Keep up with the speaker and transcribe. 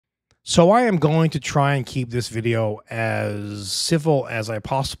So I am going to try and keep this video as civil as I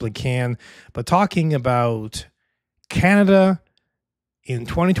possibly can, but talking about Canada in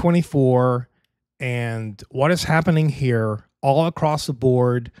 2024 and what is happening here all across the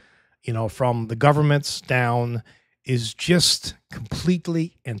board, from the governments down, is just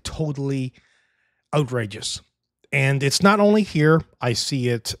completely and totally outrageous. And it's not only here, I see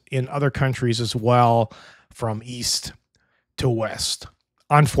it in other countries as well, from east to west.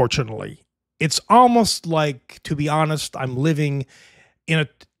 Unfortunately, it's almost like, to be honest, I'm living in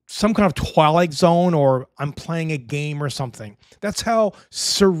some kind of twilight zone, or I'm playing a game or something. That's how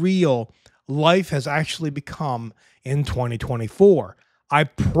surreal life has actually become in 2024. I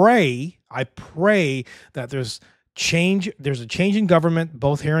pray that there's a change in government,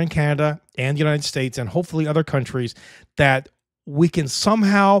 both here in Canada and the United States, and hopefully other countries, that we can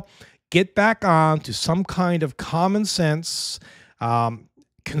somehow get back on to some kind of common sense,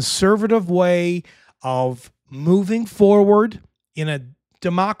 conservative way of moving forward in a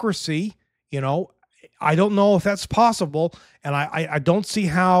democracy. I don't know if that's possible, and I don't see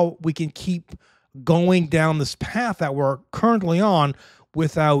how we can keep going down this path that we're currently on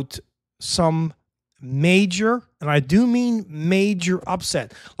without some major, and I do mean major,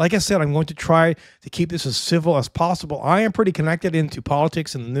 upset. Like I said, I'm going to try to keep this as civil as possible. I am pretty connected into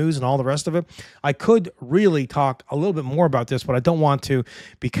politics and the news and all the rest of it. I could really talk a little bit more about this, but I don't want to,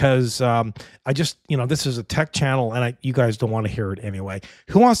 because I just, this is a tech channel, and you guys don't want to hear it anyway.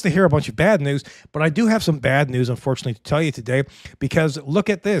 Who wants to hear a bunch of bad news? But I do have some bad news, unfortunately, to tell you today, because look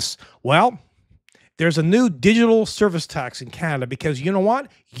at this. Well, there's a new digital service tax in Canada, because you know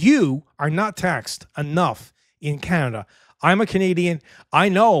what? You are not taxed enough in Canada. I'm a Canadian. I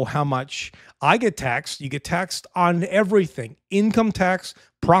know how much I get taxed. You get taxed on everything: income tax,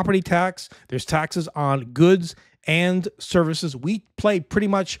 property tax. There's taxes on goods and services. We pay pretty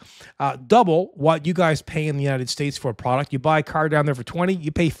much double what you guys pay in the United States for a product. You buy a car down there for $20,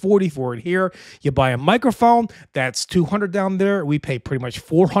 you pay $40 for it here. You buy a microphone, that's $200 down there. We pay pretty much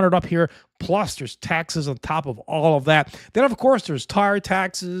 $400 up here. Plus, there's taxes on top of all of that. Then, of course, there's tire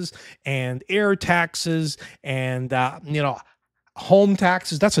taxes and air taxes and home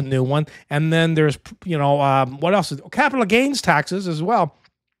taxes. That's a new one. And then there's what else? Capital gains taxes as well.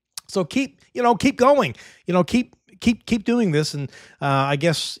 So keep going, keep doing this. And I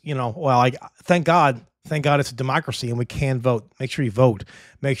guess, thank God it's a democracy and we can vote. Make sure you vote.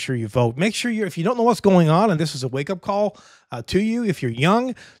 Make sure you vote. Make sure if you don't know what's going on, and this is a wake up call to you, if you're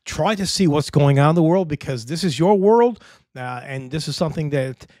young, try to see what's going on in the world, because this is your world. And this is something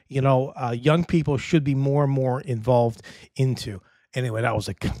that, young people should be more and more involved into. Anyway, that was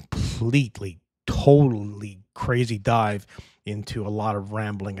a completely, totally crazy dive into a lot of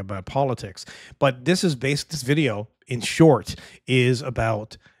rambling about politics. But this video, in short, is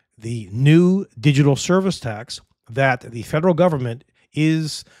about the new digital service tax that the federal government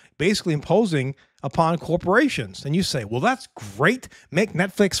is basically imposing upon corporations. And you say, well, that's great. Make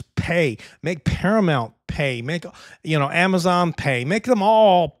Netflix pay, make Paramount pay, make Amazon pay, make them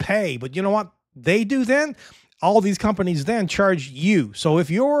all pay. But you know what they do then? All these companies then charge you. So if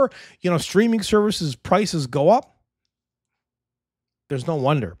your streaming services prices go up, there's no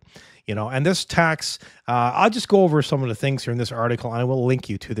wonder, and this tax, I'll just go over some of the things here in this article, and I will link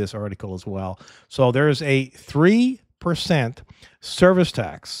you to this article as well. So there's a 3% service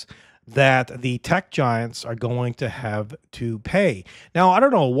tax that the tech giants are going to have to pay. Now, I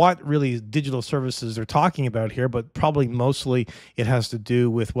don't know what really digital services they're talking about here, but probably mostly it has to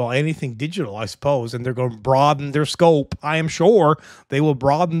do with, well, anything digital, I suppose, and they're going to broaden their scope. I am sure they will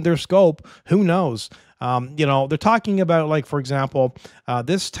broaden their scope. Who knows? They're talking about, like, for example,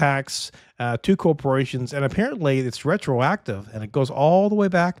 this tax to corporations, and apparently it's retroactive, and it goes all the way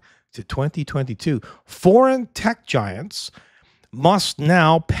back to 2022. Foreign tech giants must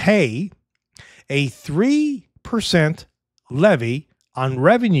now pay a 3% levy on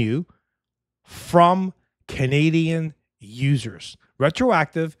revenue from Canadian users,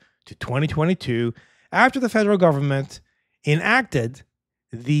 retroactive to 2022, after the federal government enacted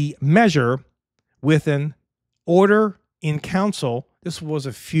the measure with an order in council. This was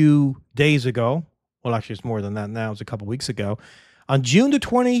a few days ago. Well, actually, it's more than that now. It's a couple weeks ago. On June the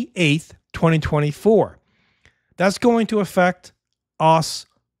 28th, 2024. That's going to affect us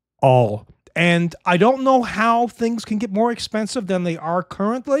all. And I don't know how things can get more expensive than they are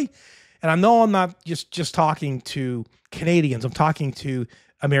currently. And I know I'm not just talking to Canadians. I'm talking to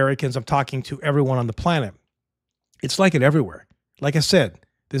Americans. I'm talking to everyone on the planet. It's like it everywhere. Like I said,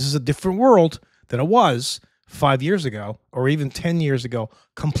 this is a different world than it was 5 years ago or even 10 years ago,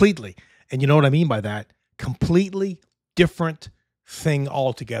 completely. And you know what I mean by that? Completely different thing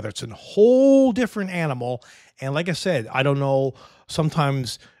altogether. It's a whole different animal. And like I said, I don't know.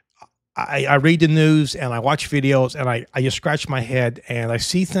 Sometimes I read the news and I watch videos and I just scratch my head and I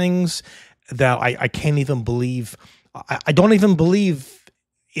see things that I can't even believe. I don't even believe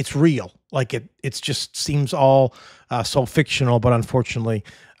it's real. Like it just seems all so fictional, but unfortunately,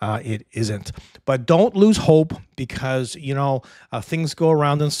 it isn't. But don't lose hope because things go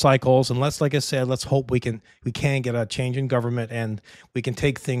around in cycles. And like I said, let's hope we can get a change in government and we can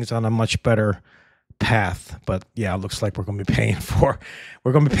take things on a much better path. But yeah, it looks like we're going to be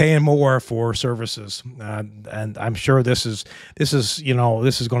paying more for services, and I'm sure this is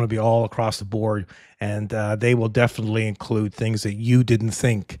going to be all across the board, and they will definitely include things that you didn't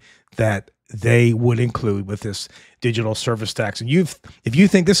think that they would include with this digital service tax. And if you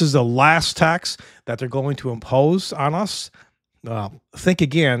think this is the last tax that they're going to impose on us, think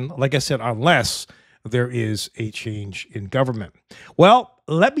again. Like I said, unless there is a change in government. Well,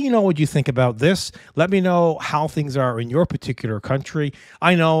 let me know what you think about this. Let me know how things are in your particular country.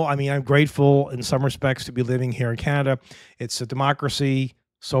 I'm grateful in some respects to be living here in Canada. It's a democracy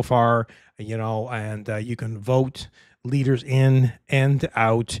so far, and you can vote leaders in and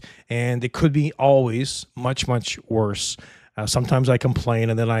out, and it could be always much, much worse. Sometimes I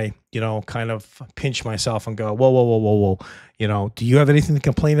complain and then I, kind of pinch myself and go, whoa, whoa, whoa, whoa, whoa. Do you have anything to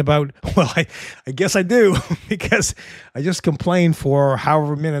complain about? Well, I guess I do because I just complained for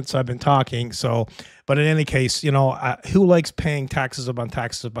however minutes I've been talking. So, but in any case, who likes paying taxes upon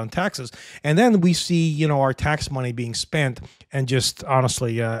taxes upon taxes? And then we see, our tax money being spent and just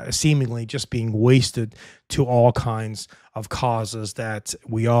honestly, seemingly just being wasted to all kinds of causes that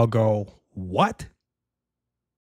we all go, what?